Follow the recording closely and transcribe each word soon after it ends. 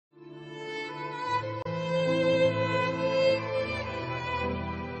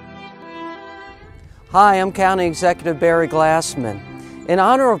Hi, I'm County Executive Barry Glassman. In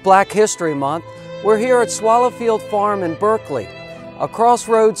honor of Black History Month, we're here at Swallowfield Farm in Berkley, a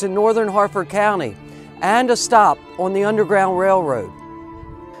crossroads in northern Harford County, and a stop on the Underground Railroad.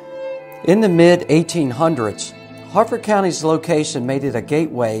 In the mid-1800s, Harford County's location made it a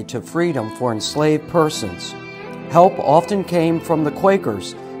gateway to freedom for enslaved persons. Help often came from the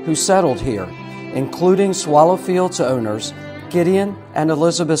Quakers who settled here, including Swallowfield's owners, Gideon and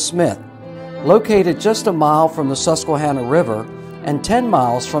Elizabeth Smith. Located just a mile from the Susquehanna River and 10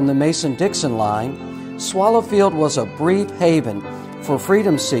 miles from the Mason-Dixon line, Swallowfield was a brief haven for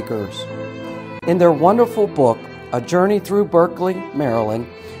freedom seekers. In their wonderful book, A Journey Through Berkley, Maryland,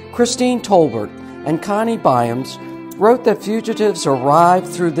 Christine Tolbert and Connie Byams wrote that fugitives arrived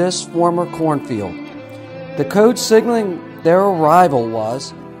through this former cornfield. The code signaling their arrival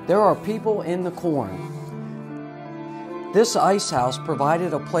was, "There are people in the corn." This ice house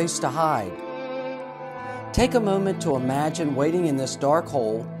provided a place to hide. Take a moment to imagine waiting in this dark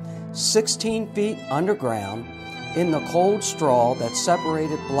hole, 16 feet underground, in the cold straw that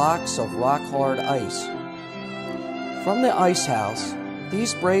separated blocks of rock-hard ice. From the ice house,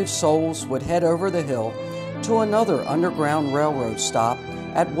 these brave souls would head over the hill to another Underground Railroad stop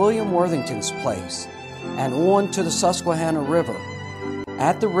at William Worthington's place, and on to the Susquehanna River.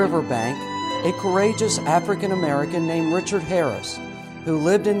 At the riverbank, a courageous African American named Richard Harris, who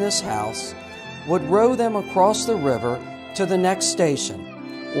lived in this house, would row them across the river to the next station,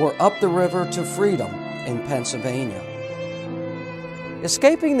 or up the river to freedom in Pennsylvania.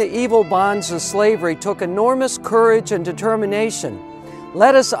 Escaping the evil bonds of slavery took enormous courage and determination.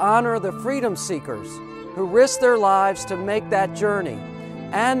 Let us honor the freedom seekers who risked their lives to make that journey,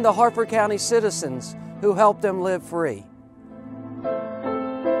 and the Harford County citizens who helped them live free.